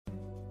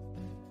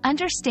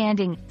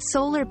Understanding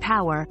Solar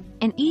Power,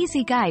 an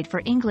easy guide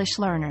for English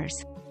learners.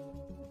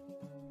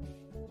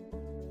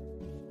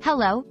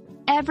 Hello,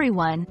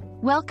 everyone.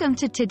 Welcome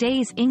to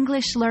today's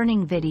English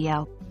learning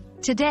video.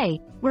 Today,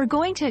 we're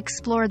going to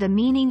explore the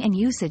meaning and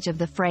usage of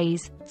the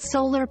phrase,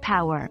 solar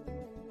power.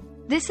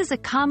 This is a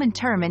common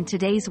term in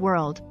today's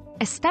world,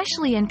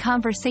 especially in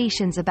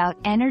conversations about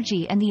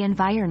energy and the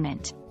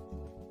environment.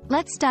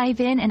 Let's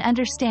dive in and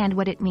understand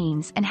what it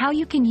means and how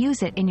you can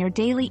use it in your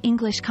daily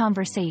English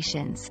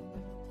conversations.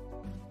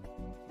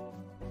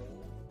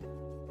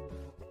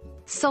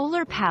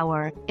 Solar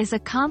power is a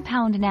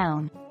compound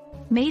noun,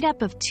 made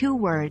up of two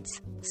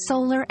words,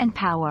 solar and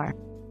power.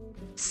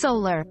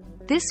 Solar,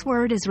 this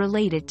word is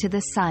related to the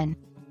sun.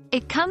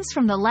 It comes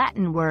from the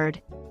Latin word,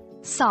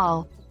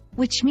 sol,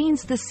 which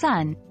means the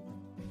sun.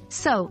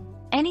 So,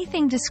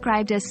 anything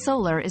described as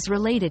solar is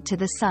related to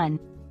the sun.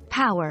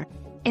 Power.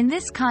 In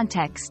this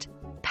context,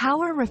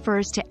 power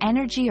refers to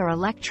energy or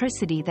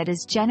electricity that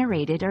is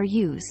generated or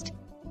used.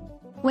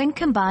 When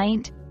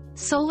combined,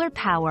 solar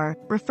power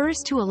refers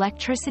to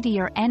electricity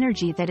or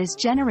energy that is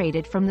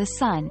generated from the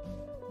sun.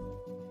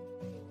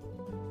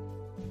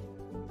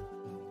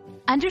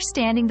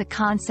 Understanding the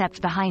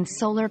concept behind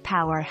solar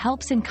power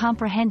helps in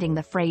comprehending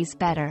the phrase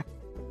better.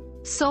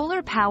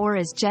 Solar power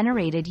is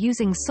generated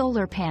using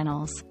solar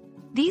panels.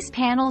 These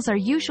panels are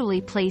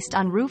usually placed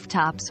on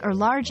rooftops or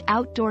large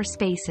outdoor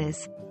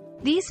spaces.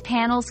 These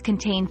panels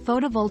contain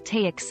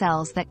photovoltaic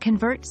cells that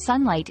convert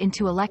sunlight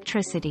into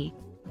electricity.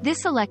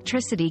 This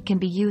electricity can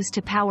be used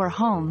to power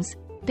homes,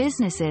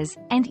 businesses,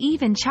 and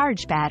even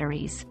charge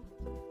batteries.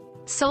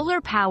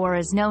 Solar power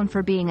is known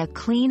for being a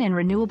clean and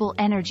renewable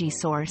energy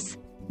source,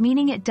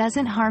 meaning it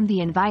doesn't harm the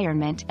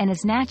environment and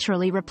is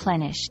naturally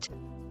replenished.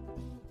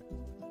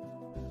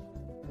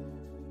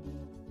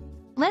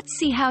 Let's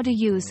see how to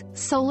use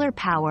solar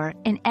power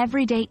in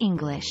everyday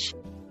English.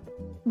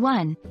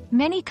 1.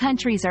 Many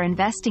countries are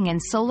investing in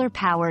solar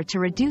power to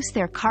reduce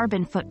their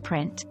carbon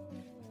footprint.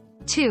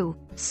 2.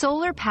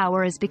 Solar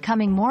power is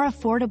becoming more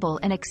affordable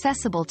and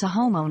accessible to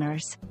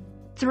homeowners.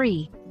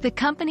 3. The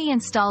company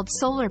installed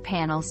solar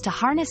panels to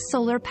harness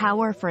solar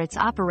power for its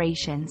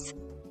operations.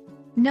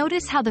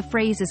 Notice how the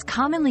phrase is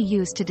commonly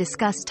used to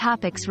discuss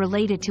topics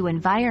related to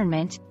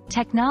environment,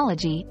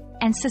 technology,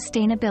 and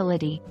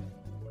sustainability.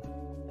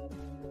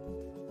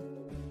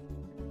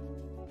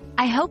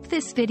 I hope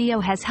this video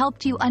has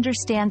helped you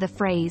understand the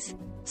phrase,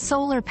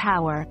 solar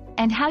power,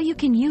 and how you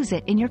can use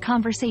it in your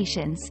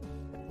conversations.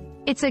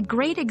 It's a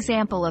great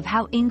example of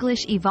how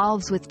English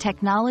evolves with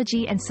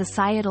technology and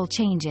societal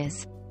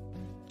changes.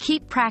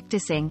 Keep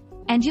practicing,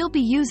 and you'll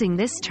be using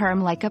this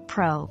term like a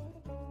pro.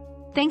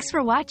 Thanks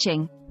for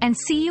watching, and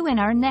see you in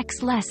our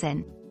next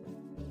lesson.